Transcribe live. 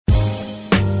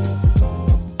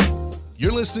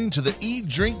You're listening to the Eat,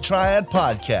 Drink, Triad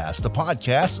podcast, the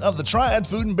podcast of the Triad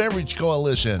Food and Beverage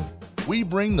Coalition. We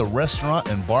bring the restaurant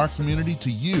and bar community to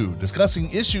you,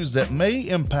 discussing issues that may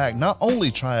impact not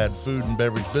only Triad food and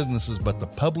beverage businesses, but the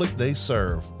public they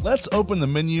serve. Let's open the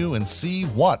menu and see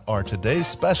what are today's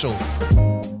specials.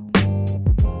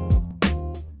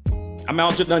 I'm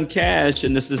Algernon Cash,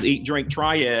 and this is Eat, Drink,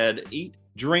 Triad. Eat,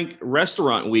 Drink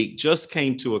Restaurant Week just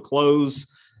came to a close.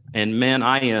 And man,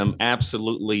 I am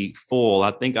absolutely full.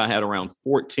 I think I had around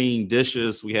 14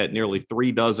 dishes. We had nearly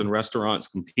 36 restaurants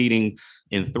competing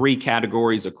in 3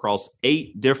 categories across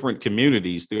 8 different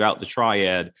communities throughout the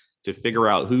Triad to figure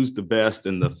out who's the best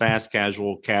in the fast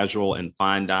casual, casual, and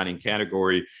fine dining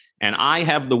category. And I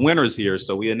have the winners here.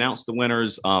 So we announced the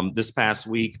winners this past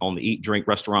week on the Eat, Drink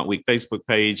Restaurant Week Facebook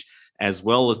page, as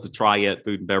well as the Triad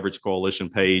Food and Beverage Coalition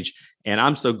page. And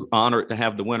I'm so honored to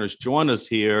have the winners join us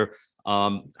here.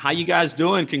 How you guys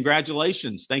doing?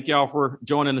 Congratulations. Thank y'all for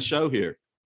joining the show here.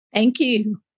 Thank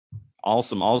you.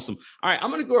 Awesome. All right. I'm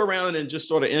going to go around and just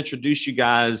sort of introduce you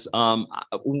guys. One,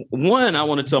 I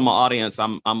want to tell my audience,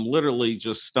 I'm literally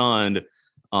just stunned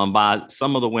by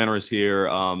some of the winners here.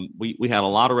 We had a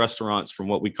lot of restaurants from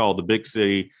what we call the big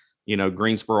city,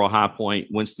 Greensboro, High Point,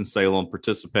 Winston-Salem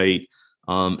participate.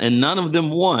 And none of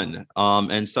them won.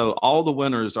 And so all the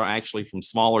winners are actually from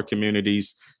smaller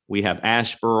communities. We have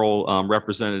Asheboro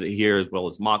represented here, as well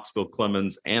as Mocksville,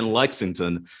 Clemens, and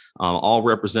Lexington, all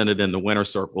represented in the winner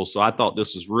circle. So I thought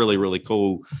this was really, really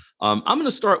cool. I'm going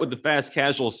to start with the fast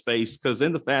casual space, because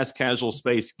in the fast casual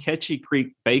space, Ketchy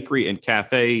Creek Bakery and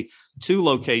Cafe, 2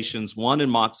 locations, one in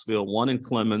Mocksville, one in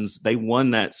Clemens. They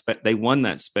won that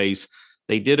space.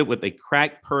 They did it with a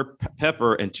cracked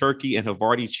pepper and turkey and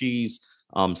Havarti cheese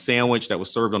sandwich that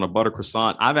was served on a butter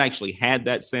croissant. I've actually had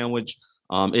that sandwich.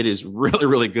 It is really,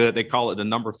 really good. They call it the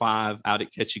number 5 out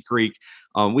at Ketchy Creek.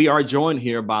 We are joined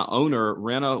here by owner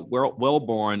Renna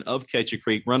Wellborn of Ketchy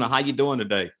Creek. Renna, how you doing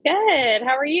today? Good.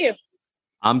 How are you?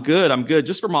 I'm good.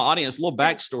 Just for my audience, a little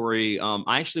backstory.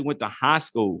 I actually went to high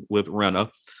school with Renna,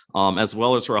 as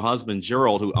well as her husband,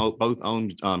 Gerald, who both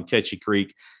owned Ketchy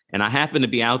Creek. And I happened to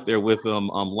be out there with them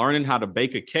learning how to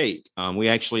bake a cake.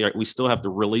 We still have to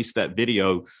release that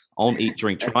video on Eat,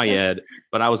 Drink, Triad.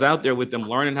 But I was out there with them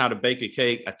learning how to bake a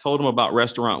cake. I told them about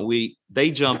Restaurant Week.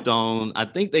 They jumped on. I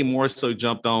think they more so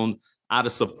jumped on out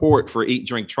of support for Eat,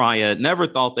 Drink, Triad. Never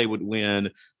thought they would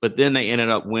win, but then they ended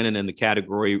up winning in the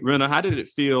category. Renna, how did it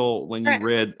feel when you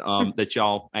read that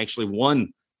y'all actually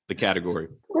won the category?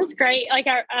 It was great. Like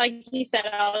you said,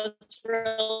 I was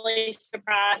really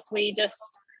surprised. We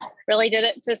just really did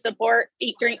it to support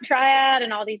Eat, Drink, Triad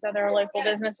and all these other local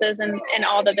businesses and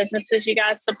all the businesses you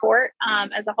guys support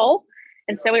as a whole.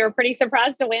 And so we were pretty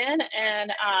surprised to win,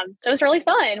 and it was really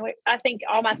fun. I think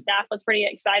all my staff was pretty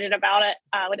excited about it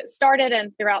when it started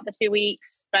and throughout the 2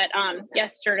 weeks. But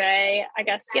yesterday,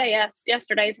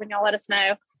 yesterday is when y'all let us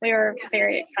know. We were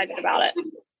very excited about it.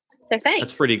 So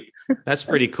thanks. That's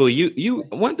pretty cool. You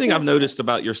one thing I've noticed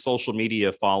about your social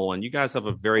media following, you guys have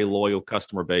a very loyal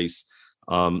customer base.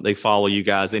 They follow you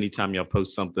guys. Anytime y'all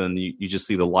post something, you just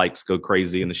see the likes go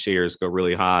crazy and the shares go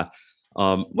really high.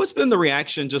 What's been the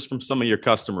reaction just from some of your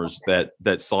customers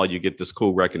that saw you get this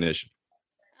cool recognition?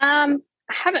 I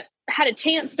haven't had a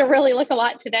chance to really look a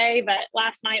lot today, but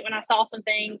last night when I saw some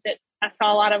things, I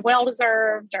saw a lot of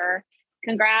well-deserved or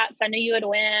congrats, I knew you would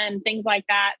win, things like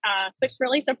that, which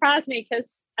really surprised me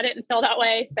because I didn't feel that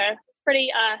way. So it's pretty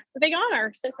a big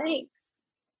honor. So thanks.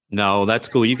 No, that's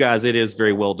cool. You guys, it is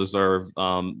very well deserved.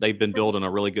 They've been building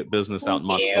a really good business out in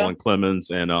Mocksville and Clemens,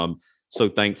 and so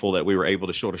thankful that we were able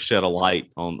to sort of shed a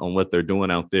light on what they're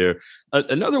doing out there.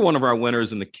 Another one of our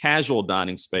winners in the casual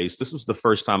dining space. This was the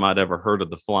first time I'd ever heard of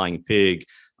the Flying Pig.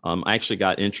 I actually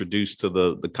got introduced to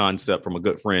the concept from a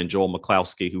good friend, Joel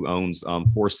McCloskey, who owns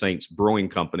Four Saints Brewing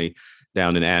Company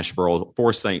down in Asheboro.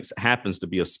 Four Saints happens to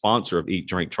be a sponsor of Eat,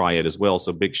 Drink, Triad as well.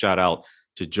 So big shout out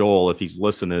to Joel if he's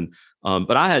listening.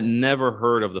 But I had never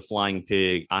heard of the Flying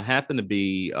Pig. I happened to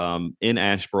be in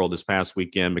Asheboro this past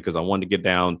weekend because I wanted to get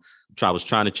down. I was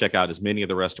trying to check out as many of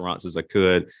the restaurants as I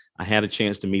could. I had a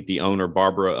chance to meet the owner,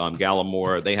 Barbara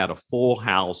Gallimore. They had a full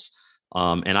house,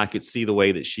 and I could see the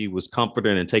way that she was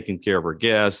comforting and taking care of her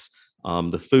guests.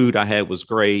 The food I had was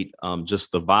great.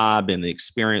 Just the vibe and the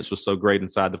experience was so great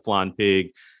inside the Flying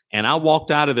Pig. And I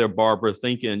walked out of there, Barbara,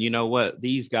 thinking, you know what,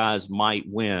 these guys might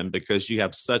win because you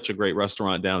have such a great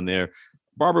restaurant down there.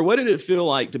 Barbara, what did it feel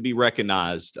like to be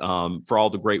recognized for all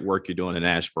the great work you're doing in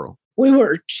Asheboro? We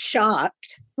were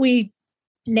shocked. We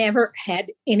never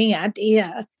had any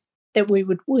idea that we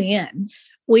would win.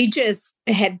 We just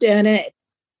had done it.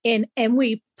 And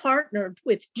we partnered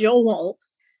with Joel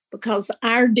because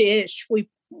our dish,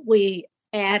 we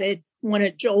added one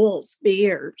of Joel's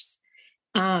beers.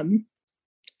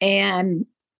 And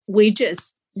we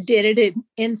just did it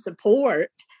in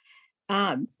support,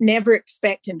 never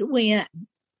expecting to win.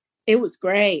 It was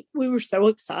great. We were so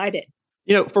excited.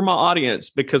 For my audience,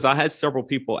 because I had several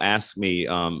people ask me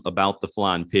about the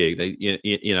Flying Pig.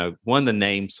 They, one, the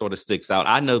name sort of sticks out.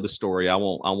 I know the story. I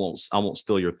won't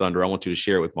steal your thunder. I want you to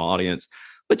share it with my audience.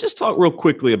 But just talk real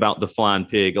quickly about the Flying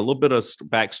Pig, a little bit of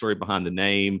backstory behind the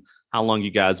name, how long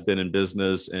you guys been in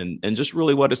business, and just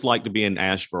really what it's like to be in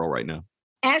Asheboro right now.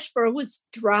 Asheboro was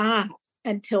dry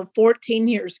until 14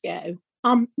 years ago.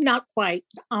 Not quite,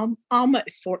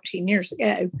 almost 14 years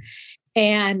ago.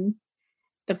 And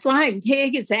the Flying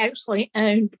Pig is actually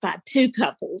owned by two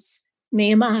couples,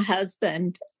 me and my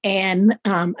husband, and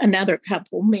another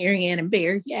couple, Marianne and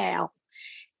Barry Yao.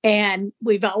 And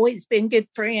we've always been good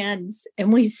friends.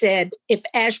 And we said, if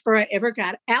Asheboro ever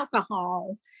got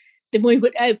alcohol, then we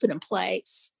would open a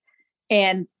place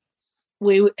and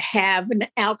we would have an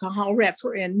alcohol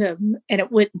referendum and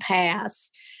it wouldn't pass.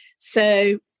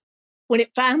 So when it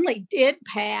finally did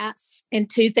pass in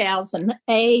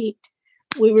 2008,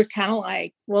 we were kind of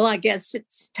like, well, I guess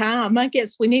it's time. I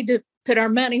guess we need to put our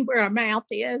money where our mouth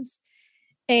is.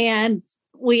 And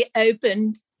we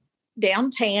opened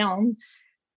downtown.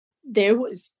 There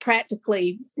was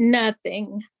practically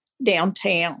nothing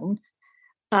downtown.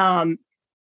 But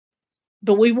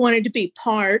we wanted to be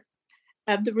part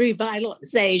of the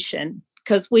revitalization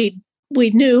because we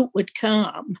knew it would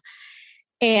come.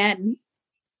 And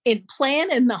in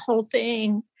planning the whole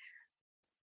thing,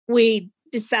 we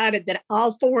decided that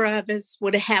all four of us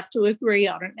would have to agree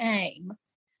on a name,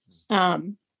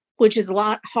 which is a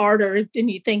lot harder than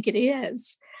you think it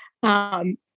is.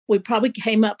 We probably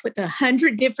came up with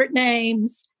 100 different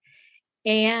names.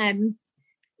 And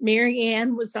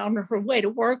Marianne was on her way to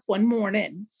work one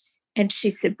morning and she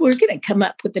said, we're going to come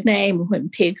up with the name When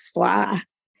Pigs Fly.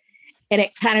 And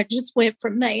it kind of just went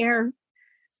from there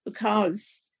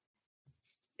because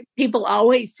people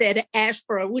always said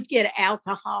Asheboro would get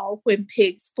alcohol when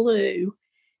pigs flew.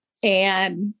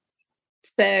 And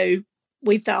so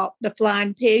we thought the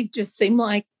Flying Pig just seemed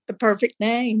like the perfect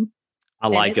name. I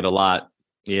like it a lot.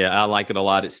 Yeah, I like it a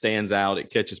lot. It stands out.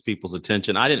 It catches people's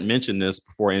attention. I didn't mention this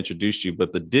before I introduced you,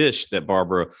 but the dish that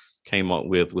Barbara came up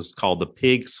with was called the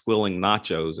Pig Squilling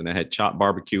Nachos, and it had chopped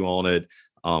barbecue on it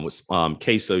with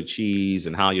queso cheese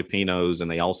and jalapenos,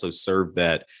 and they also served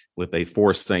that with a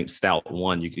Four Saints Stout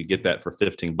one. You could get that for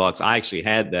 $15. I actually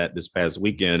had that this past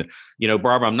weekend.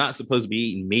 Barbara, I'm not supposed to be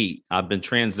eating meat. I've been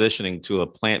transitioning to a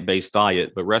plant-based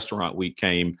diet, but restaurant week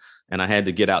came and I had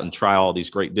to get out and try all these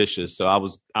great dishes. So I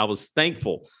was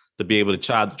thankful to be able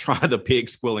to try the Pig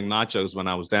Squilling Nachos when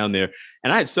I was down there.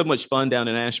 And I had so much fun down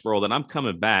in Asheboro that I'm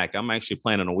coming back. I'm actually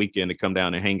planning a weekend to come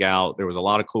down and hang out. There was a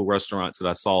lot of cool restaurants that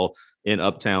I saw in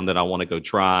Uptown that I want to go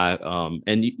try.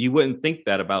 And you wouldn't think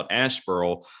that about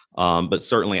Asheboro, but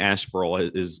certainly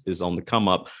Asheboro is on the come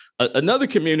up. Another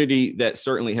community that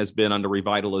certainly has been under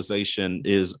revitalization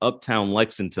is Uptown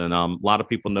Lexington. A lot of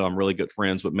people know I'm really good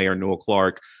friends with Mayor Newell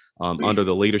Clark. Under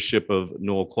the leadership of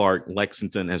Newell Clark,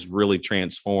 Lexington has really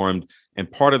transformed. And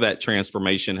part of that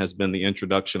transformation has been the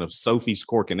introduction of Sophie's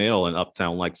Cork and Ale in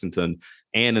Uptown Lexington.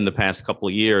 And in the past couple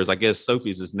of years, I guess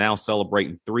Sophie's is now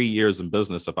celebrating 3 years in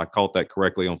business, if I caught that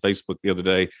correctly on Facebook the other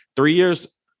day. 3 years?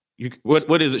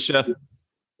 What is it, Chef?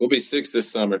 We'll be 6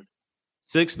 this summer.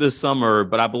 6 this summer,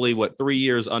 but I believe 3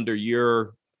 years under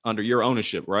your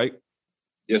ownership, right?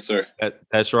 Yes, sir.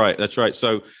 That's right. That's right.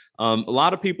 So a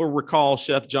lot of people recall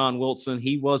Chef John Wilson.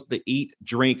 He was the Eat,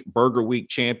 Drink, Burger Week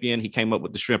champion. He came up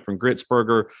with the shrimp and grits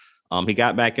burger. He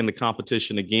got back in the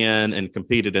competition again and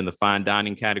competed in the fine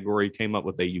dining category. He came up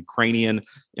with a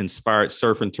Ukrainian-inspired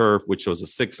surf and turf, which was a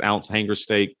 6-ounce hanger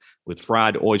steak with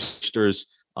fried oysters.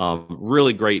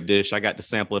 Really great dish. I got to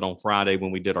sample it on Friday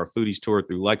when we did our foodies tour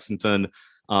through Lexington.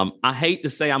 I hate to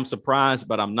say I'm surprised,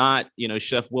 but I'm not.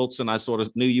 Chef Wilson, I sort of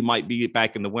knew you might be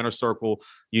back in the winner circle.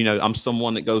 I'm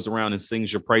someone that goes around and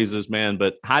sings your praises, man.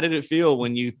 But how did it feel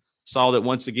when you saw that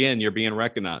once again you're being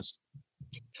recognized?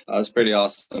 It's pretty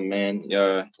awesome, man.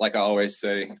 Yeah, like I always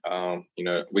say,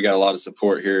 we got a lot of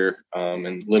support here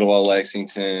in Littlewell,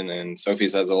 Lexington, and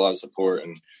Sophie's has a lot of support.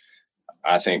 And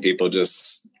I think people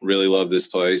just really love this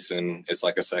place, and it's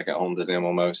like a second home to them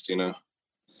almost, When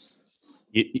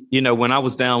I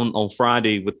was down on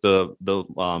Friday with the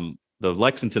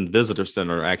Lexington Visitor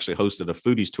Center actually hosted a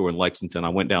foodies tour in Lexington. I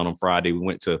went down on Friday. We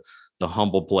went to the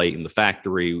Humble Plate and the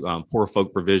Factory, Poor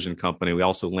Folk Provision Company. We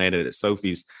also landed at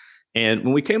Sophie's. And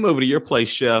when we came over to your place,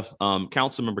 Chef,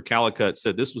 Councilmember Calicut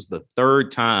said this was the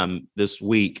third time this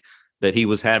week that he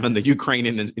was having the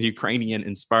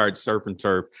Ukrainian-inspired surf and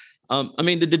turf. I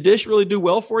mean, did the dish really do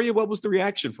well for you? What was the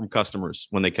reaction from customers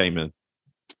when they came in?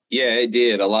 Yeah, it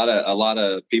did. A lot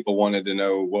of people wanted to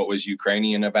know what was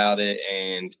Ukrainian about it,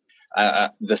 and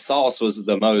the sauce was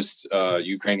the most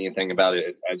Ukrainian thing about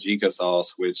it. Ajika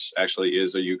sauce, which actually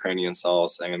is a Ukrainian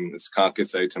sauce, and it's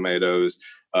concassé tomatoes,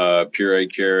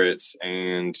 pureed carrots,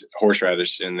 and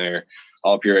horseradish in there,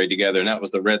 all pureed together. And that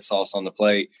was the red sauce on the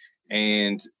plate.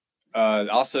 And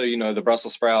also, the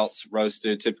Brussels sprouts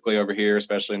roasted. Typically over here,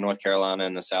 especially in North Carolina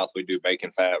in the South, we do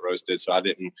bacon fat roasted. So I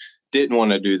didn't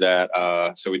want to do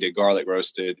that. So we did garlic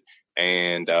roasted,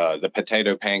 and the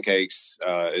potato pancakes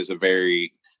is a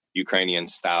very Ukrainian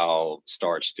style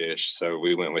starch dish. So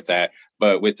we went with that.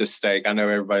 But with the steak, I know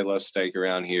everybody loves steak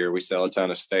around here. We sell a ton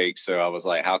of steak. So I was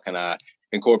like, how can I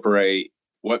incorporate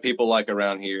what people like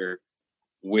around here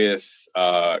with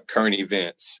current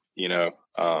events,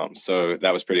 so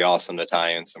that was pretty awesome to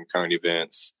tie in some current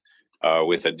events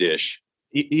with a dish.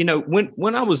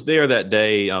 When I was there that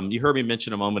day, you heard me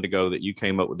mention a moment ago that you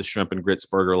came up with the shrimp and grits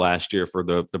burger last year for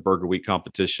the Burger Week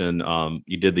competition.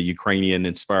 You did the Ukrainian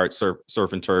inspired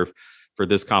surf and turf for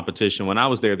this competition. When I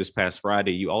was there this past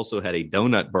Friday, you also had a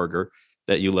donut burger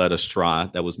that you let us try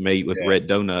that was made with red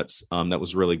donuts. That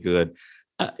was really good.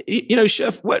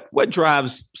 Chef, what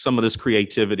drives some of this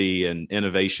creativity and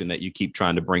innovation that you keep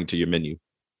trying to bring to your menu?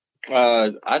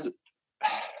 I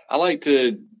like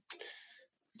to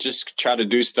just try to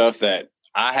do stuff that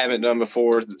I haven't done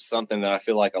before. That's something that I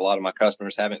feel like a lot of my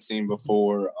customers haven't seen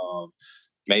before.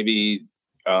 Maybe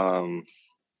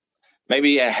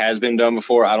it has been done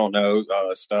before. I don't know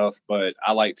stuff, but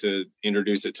I like to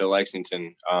introduce it to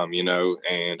Lexington,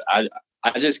 and I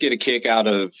just get a kick out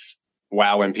of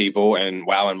wowing people and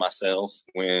wowing myself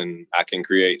when I can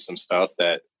create some stuff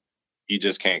that you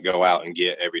just can't go out and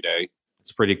get every day.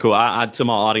 It's pretty cool. I to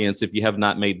my audience, if you have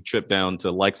not made the trip down to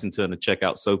Lexington to check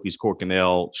out Sophie's Cork and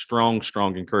Ale, strong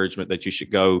encouragement that you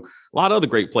should go. A lot of other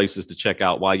great places to check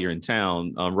out while you're in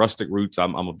town. Rustic Roots,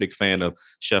 I'm a big fan of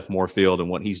Chef Moorfield and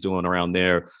what he's doing around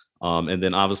there. And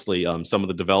then obviously some of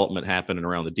the development happening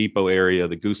around the Depot area,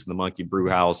 the Goose and the Monkey Brew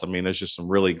House. I mean, there's just some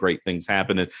really great things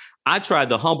happening. I tried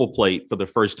the Humble Plate for the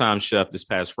first time, Chef, this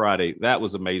past Friday. That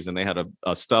was amazing. They had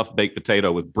a stuffed baked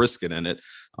potato with brisket in it.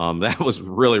 That was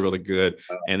really, really good.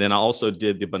 And then I also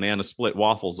did the banana split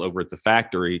waffles over at the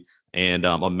factory. And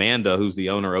Amanda, who's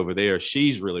the owner over there,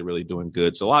 she's really, really doing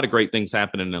good. So a lot of great things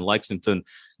happening in Lexington.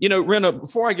 Rena,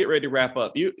 before I get ready to wrap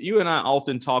up, you and I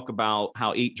often talk about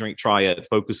how Eat, Drink, Triad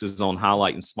focuses on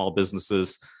highlighting small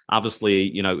businesses.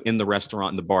 Obviously, in the restaurant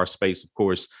and the bar space, of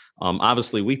course.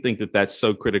 Obviously, we think that that's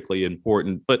so critically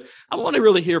important. But I want to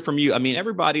really hear from you. I mean,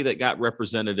 everybody that got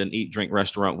represented in Eat, Drink,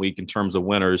 Restaurant Week in terms of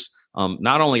winners,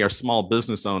 not only are small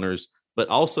business owners, but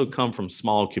also come from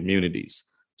small communities.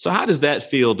 So how does that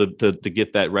feel to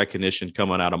get that recognition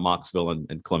coming out of Mocksville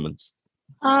and Clemens?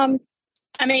 I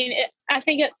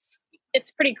think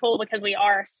it's pretty cool because we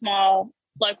are a small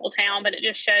local town, but it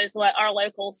just shows what our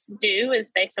locals do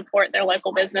is they support their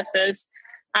local businesses,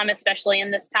 especially in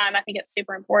this time. I think it's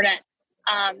super important.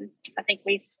 I think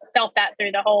we've felt that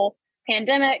through the whole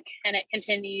pandemic, and it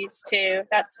continues to.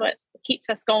 That's what keeps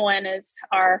us going is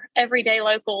our everyday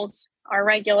locals, our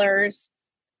regulars,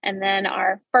 and then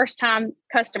our first-time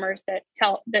customers that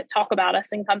talk about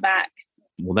us and come back.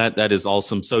 Well, that is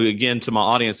awesome. So again, to my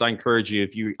audience, I encourage you,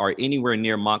 if you are anywhere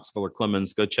near Mocksville or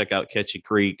Clemens, go check out Ketchy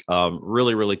Creek.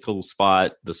 Really, really cool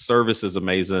spot. The service is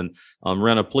amazing.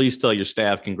 Rena, please tell your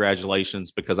staff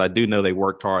congratulations, because I do know they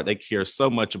worked hard. They care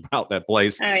so much about that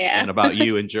place and about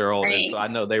you and Gerald. And so I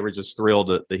know they were just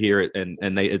thrilled to hear it, and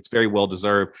it's very well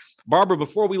deserved. Barbara,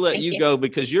 before we let you go,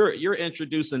 because you're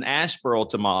introducing Asheboro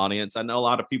to my audience, I know a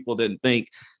lot of people didn't think,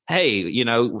 hey,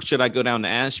 should I go down to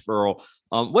Asheboro?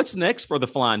 What's next for the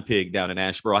Flying Pig down in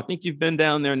Asheboro? I think you've been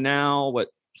down there now,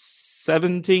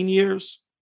 17 years?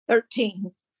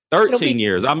 13. 13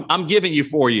 years. I'm giving you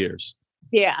 4 years.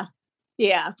 Yeah.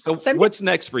 So what's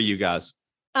next for you guys?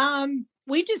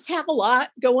 We just have a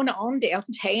lot going on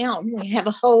downtown. We have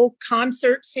a whole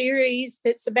concert series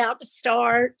that's about to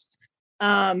start.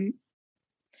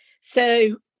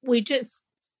 So we just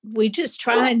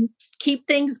try and keep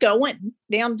things going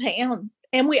downtown.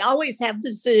 And we always have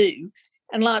the zoo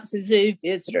and lots of zoo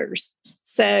visitors.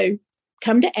 So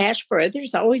come to Asheboro.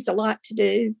 There's always a lot to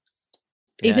do.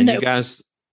 You guys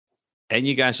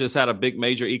just had a big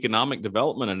major economic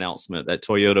development announcement, that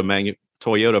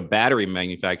Toyota battery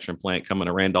manufacturing plant coming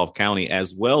to Randolph County,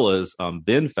 as well as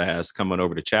VinFast coming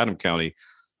over to Chatham County.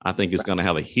 I think it's going to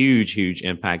have a huge, huge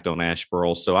impact on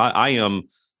Asheboro. So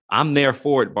I'm there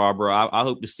for it, Barbara. I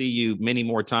hope to see you many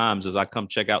more times as I come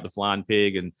check out the Flying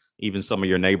Pig and even some of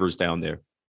your neighbors down there.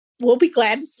 We'll be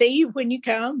glad to see you when you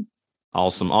come.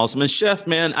 Awesome. Awesome. And Chef,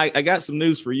 man, I got some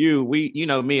news for you. You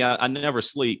know me, I never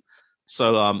sleep.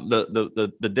 So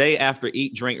the day after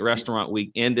Eat Drink Restaurant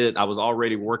Week ended, I was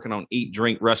already working on Eat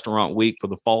Drink Restaurant Week for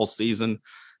the fall season.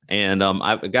 And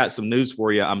I've got some news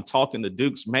for you. I'm talking to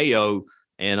Duke's Mayo,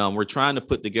 and we're trying to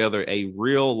put together a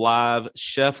real live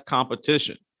chef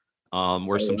competition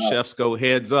where some chefs go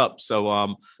heads up.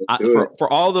 So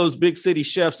for all those big city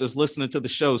chefs that's listening to the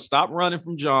show, stop running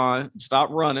from John. Stop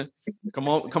running. Come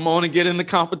on and get in the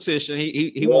competition.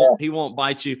 He won't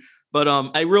bite you. But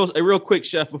a real quick,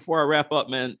 Chef, before I wrap up,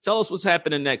 man, tell us what's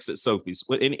happening next at Sophie's.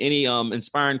 Any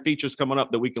inspiring features coming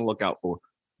up that we can look out for?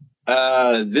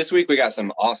 This week we got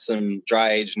some awesome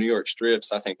dry aged New York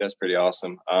strips. I think that's pretty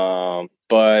awesome.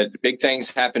 But big things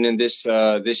happening this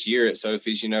year at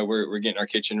Sophie's. You know, we're getting our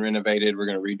kitchen renovated. We're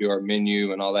going to redo our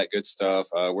menu and all that good stuff.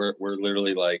 We're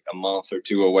literally like a month or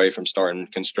two away from starting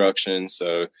construction.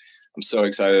 So I'm so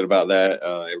excited about that.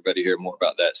 Everybody hear more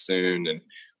about that soon, and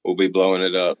we'll be blowing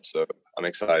it up. So I'm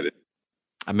excited.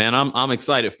 Man, I'm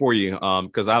excited for you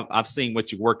because I've seen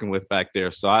what you're working with back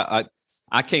there. So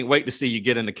I can't wait to see you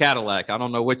get in the Cadillac. I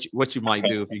don't know what you might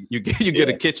do if you get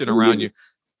a kitchen around you.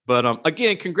 But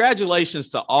again, congratulations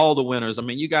to all the winners. I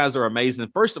mean, you guys are amazing.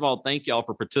 First of all, thank y'all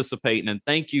for participating, and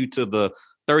thank you to the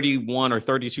 31 or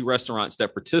 32 restaurants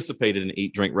that participated in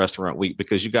Eat Drink Restaurant Week,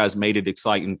 because you guys made it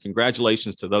exciting.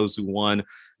 Congratulations to those who won.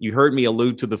 You heard me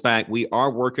allude to the fact we are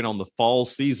working on the fall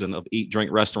season of Eat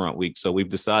Drink Restaurant Week. So we've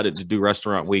decided to do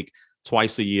Restaurant Week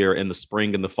twice a year in the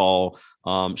spring and the fall.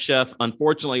 Chef,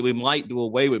 unfortunately, we might do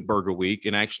away with Burger Week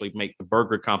and actually make the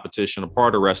burger competition a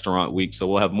part of Restaurant Week. So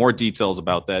we'll have more details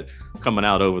about that coming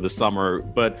out over the summer.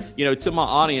 But, you know, to my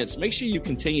audience, make sure you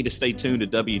continue to stay tuned to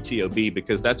WTOB,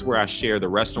 because that's where I share the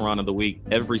restaurant of the week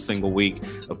every single week.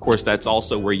 Of course, that's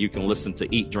also where you can listen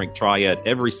to Eat, Drink, Triad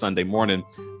every Sunday morning.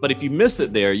 But if you miss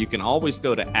it there, you can always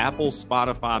go to Apple,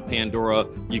 Spotify, Pandora.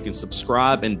 You can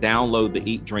subscribe and download the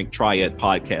Eat, Drink, Triad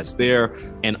podcast there.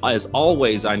 And as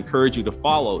always, I encourage you to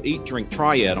follow Eat, Drink,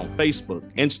 Triad on Facebook,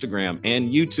 Instagram,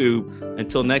 and YouTube.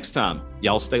 Until next time,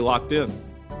 y'all stay locked in.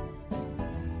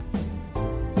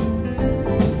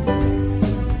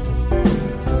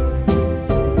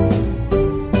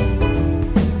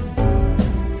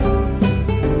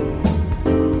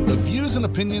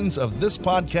 Opinions of this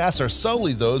podcast are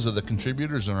solely those of the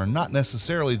contributors and are not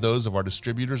necessarily those of our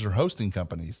distributors or hosting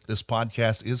companies. This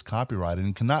podcast is copyrighted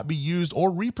and cannot be used or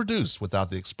reproduced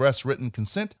without the express written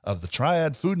consent of the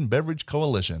Triad Food and Beverage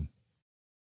Coalition.